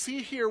 And we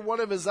see here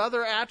one of his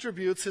other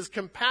attributes, his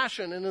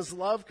compassion and his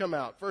love, come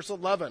out. Verse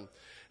 11.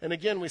 And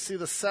again, we see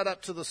the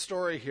setup to the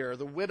story here,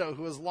 the widow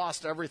who has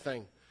lost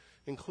everything,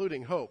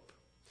 including hope.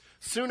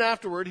 Soon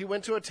afterward, he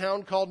went to a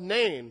town called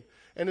Nain,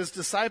 and his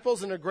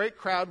disciples and a great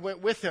crowd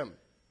went with him.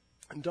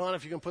 And Dawn,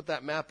 if you can put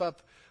that map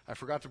up. I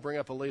forgot to bring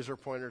up a laser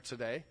pointer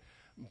today.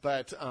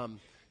 But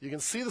you can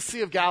see the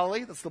Sea of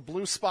Galilee. That's the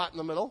blue spot in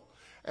the middle.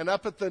 And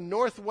up at the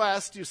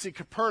northwest, you see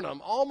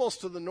Capernaum,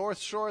 almost to the north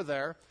shore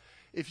there.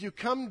 If you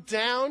come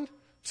down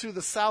to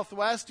the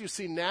southwest, you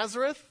see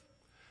Nazareth.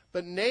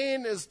 But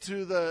Nain is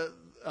to the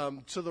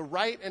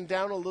right and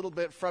down a little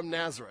bit from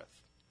Nazareth.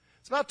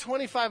 It's about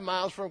 25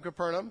 miles from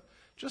Capernaum.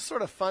 Just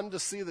sort of fun to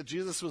see that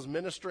Jesus was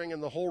ministering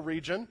in the whole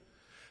region.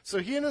 So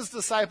he and his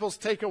disciples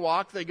take a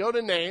walk. They go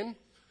to Nain.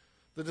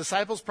 The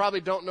disciples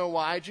probably don't know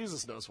why.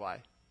 Jesus knows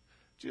why.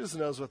 Jesus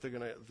knows what they're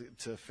going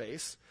to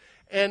face.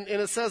 And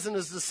it says, and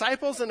his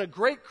disciples and a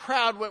great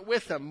crowd went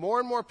with him. More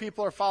and more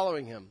people are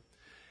following him.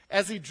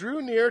 As he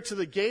drew near to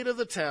the gate of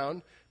the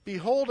town,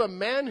 behold, a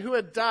man who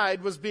had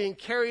died was being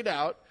carried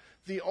out,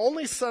 the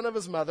only son of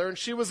his mother, and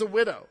she was a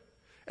widow.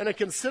 And a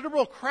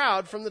considerable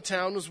crowd from the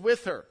town was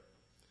with her.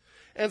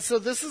 And so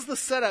this is the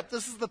setup.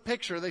 This is the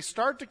picture. They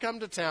start to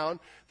come to town.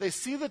 They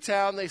see the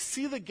town. They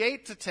see the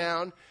gate to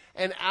town.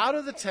 And out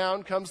of the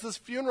town comes this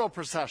funeral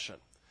procession.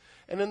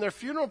 And in their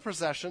funeral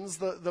processions,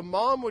 the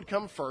mom would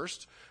come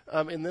first,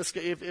 in this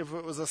case, if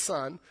it was a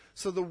son.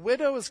 So the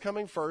widow is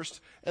coming first,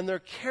 and they're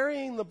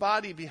carrying the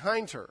body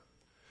behind her.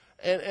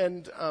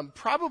 and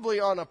probably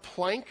on a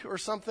plank or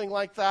something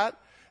like that.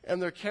 And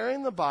they're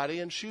carrying the body,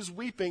 and she's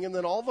weeping, and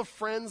then all the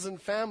friends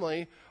and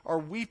family are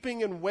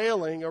weeping and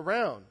wailing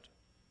around.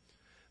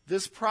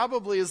 This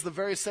probably is the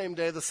very same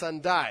day the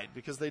son died,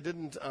 because they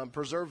didn't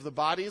preserve the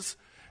bodies,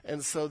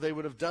 and so they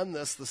would have done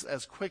this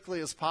as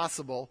quickly as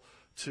possible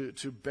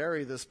to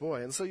bury this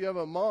boy. And so you have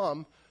a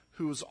mom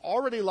who's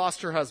already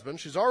lost her husband.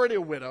 She's already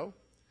a widow,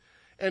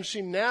 and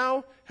she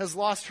now has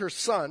lost her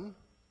son.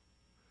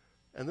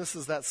 And this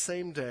is that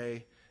same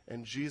day,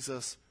 and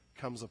Jesus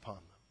comes upon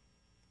them.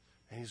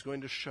 And he's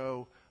going to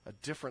show a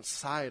different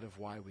side of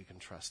why we can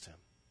trust him.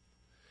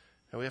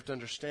 And we have to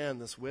understand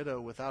this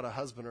widow without a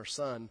husband or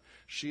son,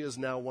 she is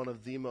now one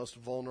of the most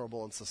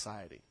vulnerable in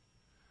society.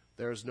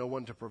 There is no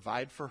one to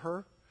provide for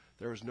her.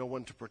 There is no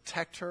one to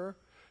protect her.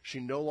 She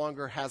no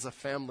longer has a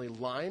family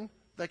line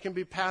that can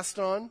be passed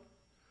on.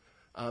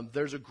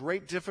 There's a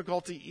great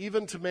difficulty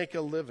even to make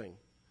a living.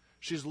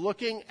 She's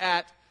looking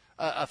at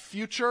a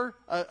future,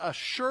 a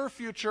sure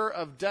future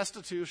of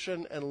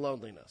destitution and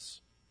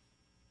loneliness.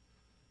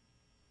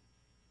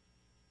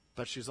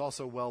 But she's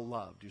also well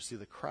loved. You see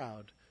the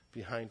crowd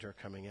behind her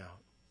coming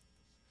out.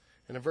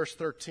 And in verse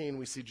 13,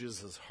 we see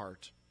Jesus'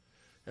 heart.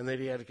 And that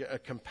he had a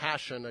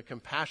compassion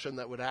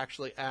that would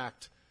actually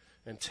act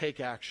and take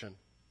action.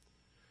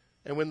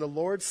 And when the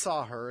Lord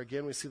saw her,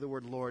 again we see the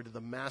word Lord,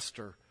 the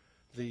master,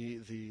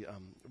 the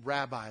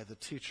rabbi, the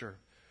teacher.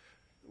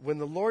 When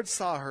the Lord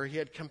saw her, he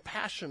had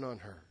compassion on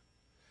her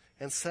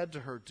and said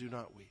to her, "Do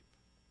not weep."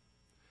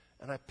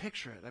 And I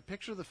picture it. I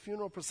picture the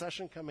funeral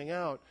procession coming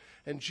out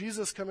and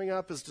Jesus coming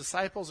up, his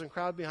disciples and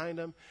crowd behind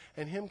him,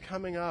 and him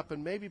coming up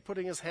and maybe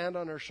putting his hand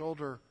on her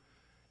shoulder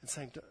and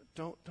saying,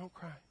 don't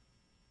cry.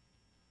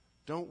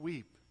 Don't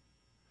weep.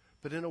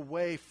 But in a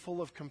way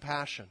full of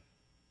compassion.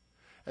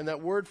 And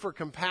that word for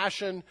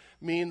compassion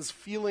means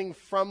feeling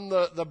from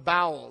the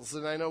bowels.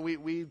 And I know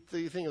we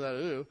think of that,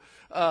 ooh.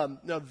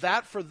 No,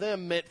 that for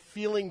them meant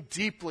feeling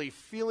deeply,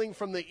 feeling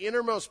from the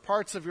innermost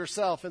parts of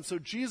yourself. And so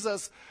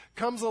Jesus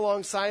comes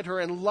alongside her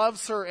and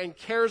loves her and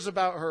cares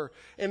about her.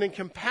 And in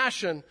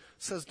compassion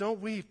says, don't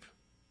weep.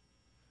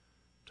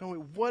 Don't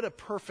weep. What a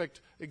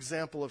perfect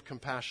example of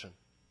compassion.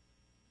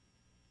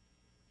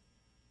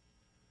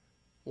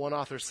 One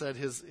author said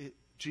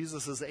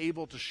Jesus is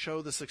able to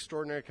show this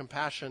extraordinary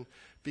compassion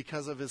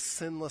because of his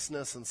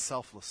sinlessness and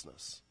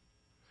selflessness.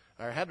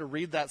 I had to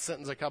read that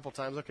sentence a couple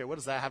times. Okay, what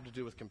does that have to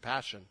do with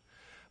compassion?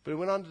 But he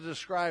went on to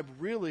describe,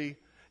 really,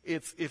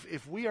 it's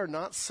if we are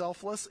not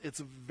selfless, it's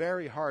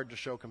very hard to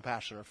show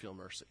compassion or feel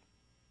mercy.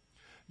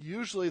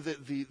 Usually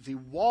the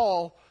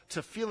wall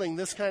to feeling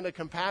this kind of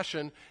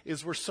compassion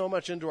is we're so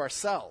much into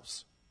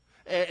ourselves.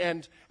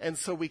 And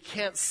so we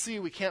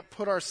can't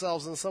put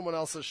ourselves in someone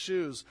else's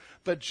shoes.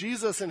 But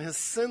Jesus in his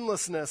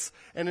sinlessness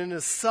and in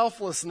his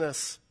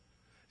selflessness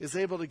is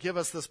able to give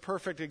us this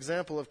perfect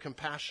example of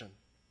compassion.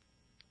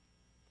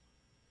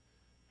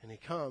 And he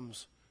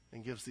comes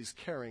and gives these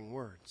caring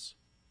words.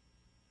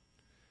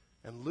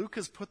 And Luke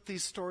has put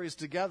these stories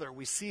together.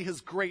 We see his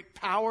great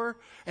power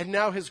and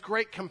now his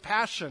great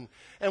compassion.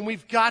 And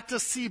we've got to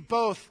see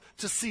both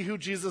to see who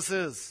Jesus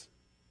is.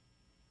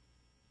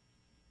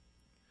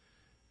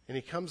 And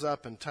he comes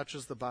up and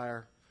touches the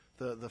bier,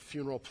 the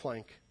funeral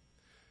plank,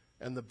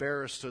 and the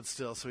bearer stood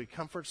still. So he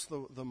comforts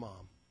the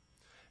mom.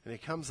 And he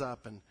comes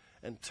up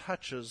and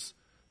touches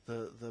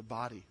the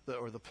body,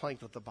 or the plank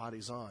that the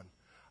body's on.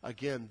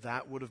 Again,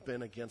 that would have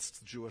been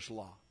against Jewish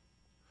law.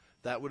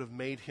 That would have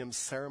made him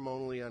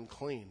ceremonially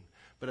unclean.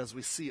 But as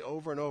we see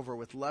over and over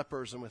with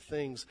lepers and with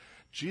things,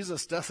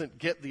 Jesus doesn't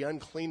get the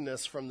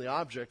uncleanness from the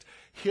object.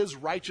 His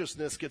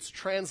righteousness gets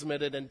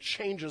transmitted and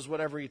changes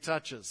whatever he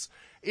touches.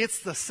 It's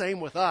the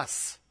same with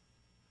us.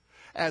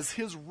 As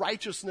his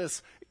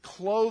righteousness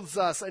clothes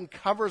us and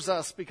covers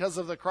us because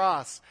of the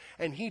cross,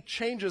 and he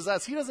changes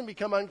us. He doesn't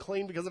become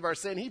unclean because of our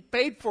sin. He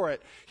paid for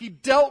it. He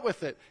dealt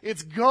with it.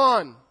 It's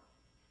gone.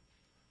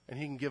 And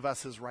he can give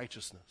us his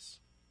righteousness.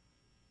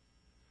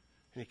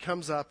 And he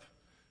comes up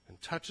and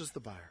touches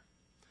the bier.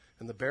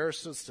 And the bearer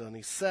stood still, and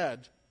he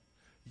said,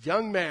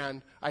 "Young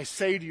man, I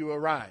say to you,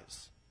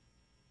 arise."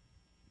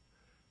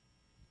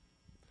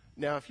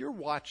 Now, if you're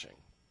watching,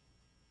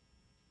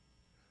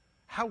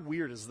 how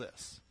weird is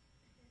this?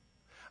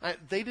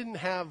 They didn't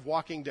have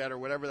Walking Dead or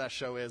whatever that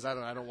show is. I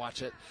don't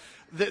watch it.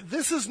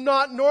 This is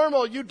not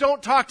normal. You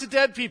don't talk to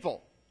dead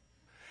people.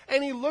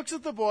 And he looks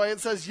at the boy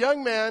and says,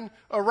 "Young man,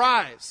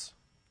 arise."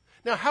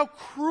 Now, how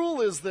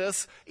cruel is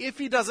this if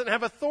he doesn't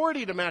have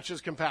authority to match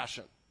his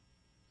compassion?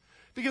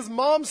 Because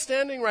mom's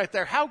standing right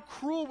there. How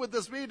cruel would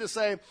this be to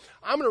say,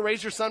 "I'm going to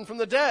raise your son from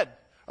the dead."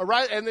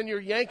 Arise, and then you're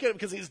yanking it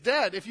because he's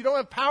dead. If you don't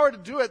have power to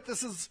do it,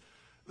 this is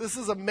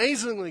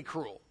amazingly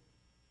cruel.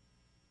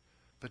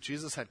 But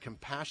Jesus had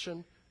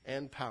compassion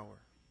and power.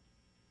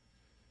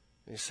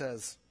 And he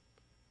says,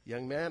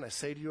 "Young man, I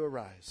say to you,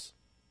 arise."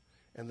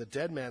 And the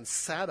dead man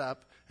sat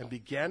up and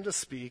began to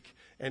speak,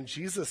 and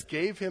Jesus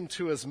gave him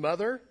to his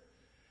mother.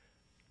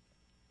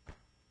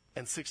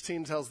 And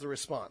 16 tells the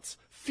response.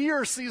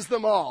 Fear seized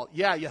them all.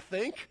 Yeah, you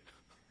think?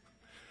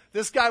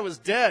 This guy was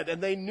dead,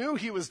 and they knew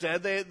he was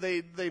dead.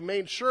 They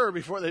made sure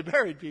before they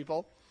buried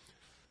people.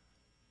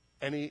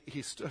 And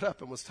he stood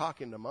up and was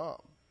talking to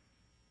Mom.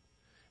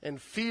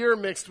 And fear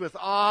mixed with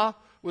awe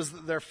was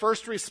their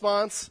first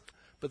response.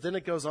 But then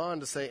it goes on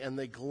to say, and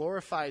they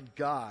glorified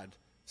God,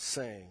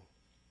 saying,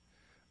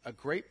 a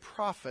great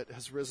prophet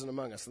has risen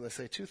among us. And they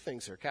say two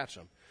things here. Catch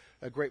them.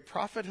 A great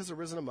prophet has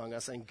arisen among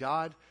us, and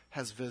God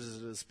has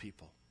visited his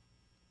people.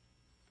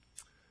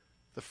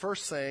 The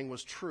first saying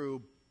was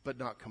true, but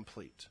not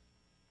complete.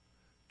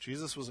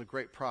 Jesus was a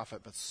great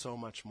prophet, but so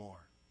much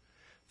more.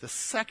 The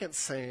second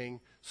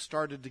saying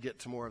started to get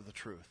to more of the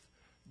truth.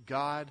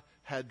 God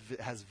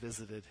has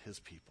visited his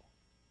people.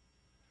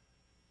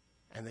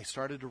 And they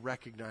started to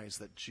recognize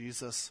that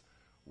Jesus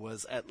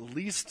was at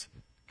least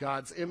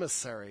God's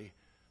emissary,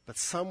 but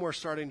some were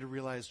starting to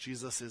realize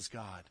Jesus is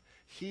God.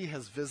 He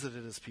has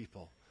visited his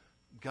people.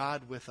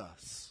 God with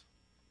us.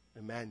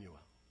 Emmanuel.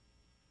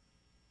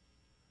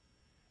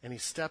 And he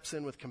steps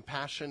in with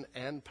compassion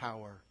and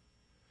power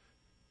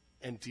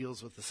and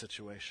deals with the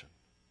situation.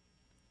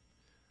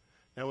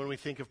 Now, when we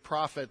think of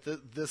prophet,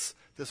 this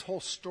whole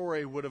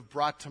story would have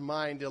brought to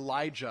mind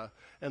Elijah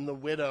and the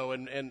widow.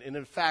 And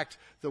in fact,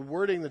 the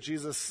wording that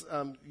Jesus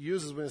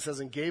uses when he says,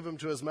 and gave him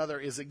to his mother,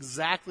 is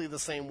exactly the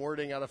same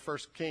wording out of 1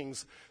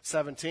 Kings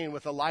 17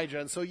 with Elijah.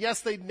 And so, yes,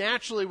 they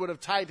naturally would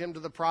have tied him to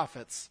the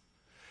prophets.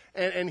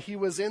 And he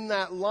was in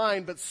that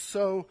line, but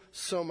so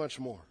much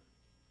more.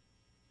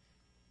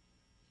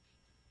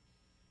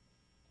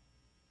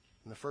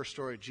 In the first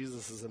story,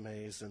 Jesus is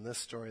amazed. In this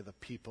story, the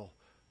people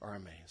are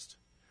amazed.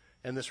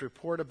 And this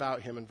report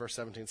about him in verse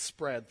 17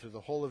 spread through the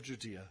whole of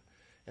Judea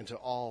and to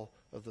all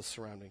of the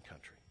surrounding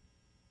country.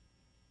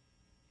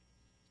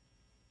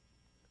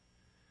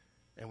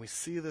 And we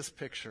see this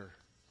picture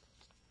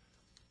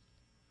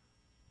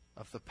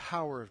of the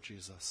power of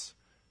Jesus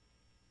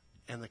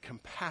and the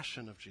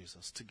compassion of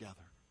Jesus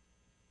together.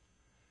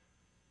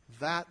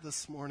 That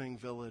this morning,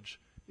 Village,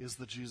 is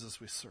the Jesus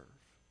we serve.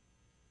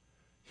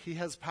 He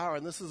has power,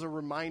 and this is a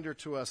reminder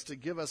to us to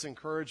give us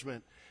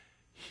encouragement.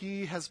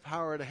 He has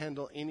power to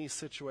handle any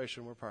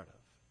situation we're part of.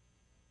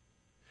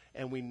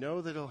 And we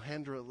know that he'll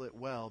handle it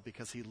well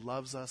because he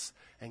loves us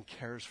and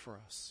cares for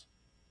us.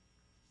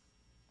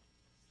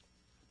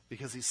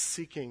 Because he's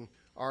seeking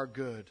our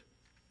good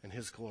and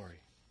his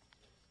glory.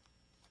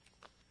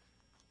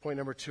 Point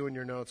number 2 in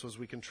your notes was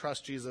we can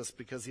trust Jesus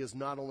because he is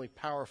not only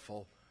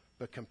powerful,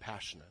 but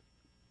compassionate.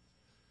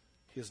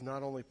 He is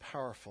not only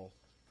powerful,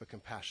 but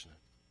compassionate.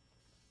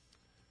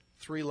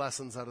 3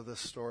 lessons out of this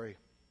story.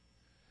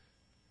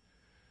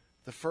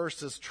 The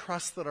first is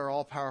trust that our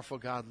all-powerful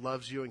God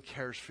loves you and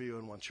cares for you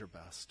and wants your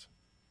best.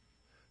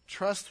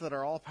 Trust that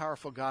our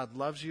all-powerful God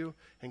loves you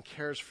and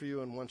cares for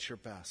you and wants your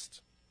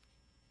best.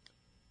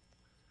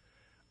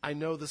 I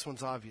know this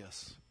one's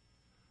obvious,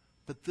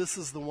 but this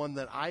is the one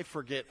that I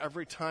forget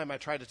every time I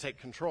try to take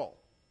control.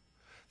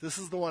 This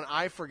is the one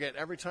I forget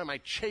every time I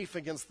chafe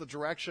against the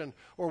direction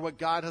or what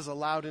God has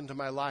allowed into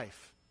my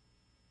life.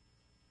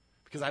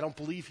 Because I don't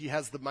believe he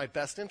has my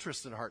best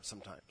interest at heart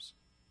sometimes.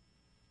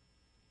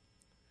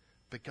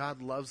 But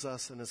God loves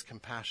us and is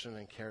compassionate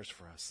and cares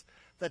for us.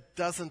 That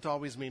doesn't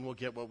always mean we'll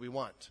get what we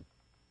want.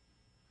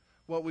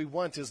 What we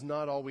want is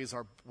not always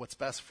what's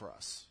best for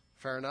us.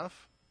 Fair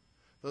enough?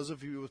 Those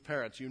of you with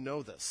parents, you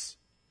know this.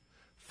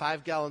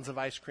 5 gallons of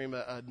ice cream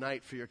a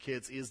night for your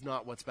kids is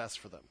not what's best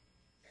for them.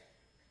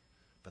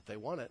 But they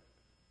want it.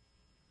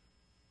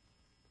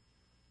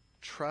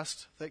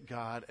 Trust that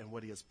God and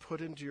what he has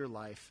put into your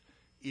life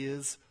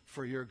is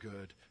for your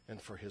good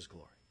and for his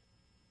glory.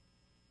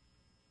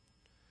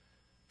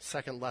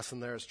 Second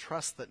lesson there is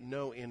trust that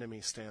no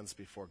enemy stands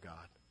before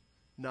God,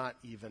 not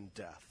even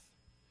death.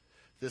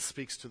 This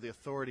speaks to the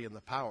authority and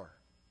the power.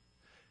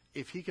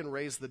 If he can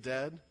raise the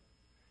dead,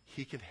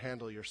 he can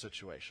handle your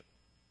situation.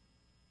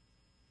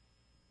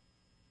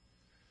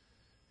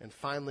 And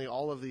finally,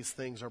 all of these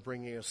things are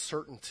bringing a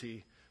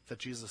certainty that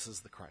Jesus is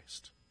the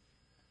Christ.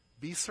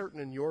 Be certain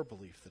in your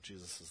belief that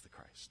Jesus is the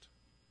Christ.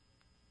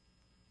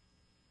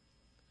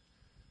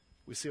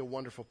 We see a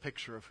wonderful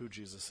picture of who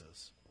Jesus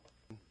is.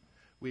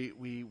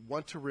 We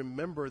want to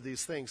remember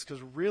these things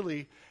because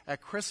really at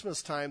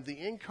Christmas time, the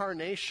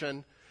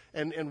incarnation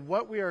and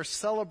what we are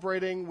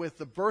celebrating with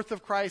the birth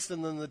of Christ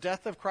and then the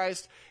death of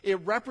Christ,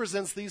 it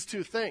represents these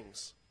two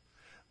things.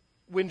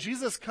 When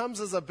Jesus comes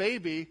as a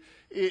baby,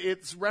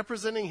 it's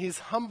representing he's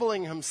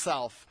humbling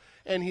himself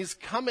and he's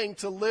coming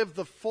to live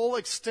the full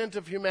extent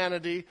of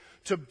humanity,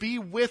 to be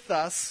with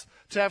us,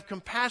 to have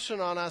compassion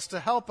on us,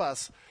 to help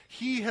us.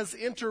 He has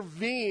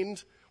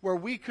intervened where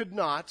we could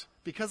not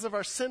because of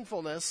our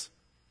sinfulness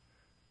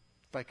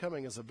by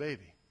coming as a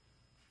baby.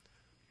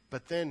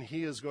 But then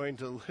he is going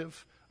to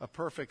live a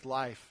perfect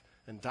life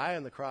and die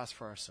on the cross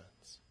for our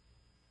sins.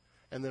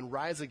 And then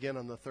rise again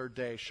on the third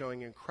day,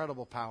 showing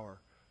incredible power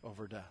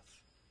over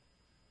death.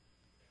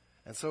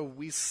 And so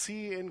we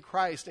see in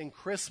Christ, in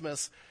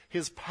Christmas,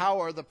 his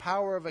power, the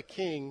power of a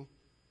king,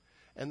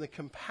 and the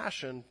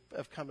compassion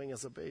of coming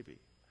as a baby,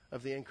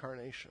 of the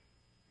incarnation.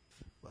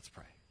 Let's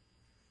pray.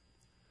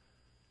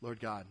 Lord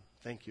God,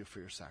 thank you for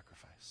your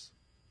sacrifice.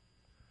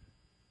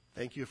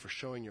 Thank you for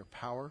showing your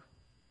power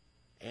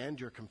and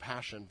your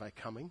compassion by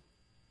coming,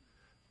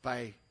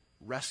 by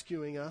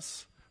rescuing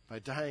us, by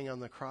dying on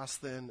the cross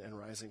then and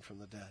rising from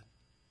the dead.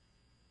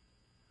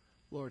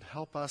 Lord,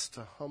 help us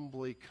to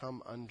humbly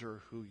come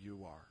under who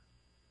you are,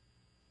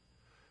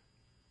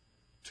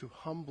 to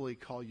humbly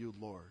call you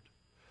Lord,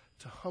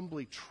 to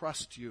humbly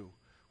trust you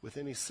with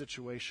any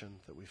situation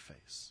that we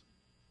face,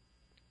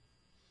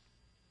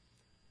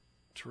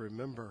 to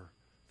remember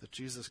that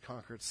Jesus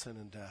conquered sin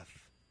and death,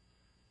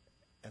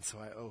 and so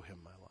I owe him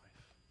my life.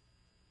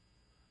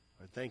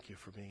 Lord, thank you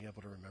for being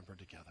able to remember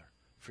together,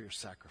 for your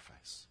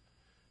sacrifice.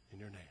 In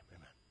your name,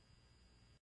 amen.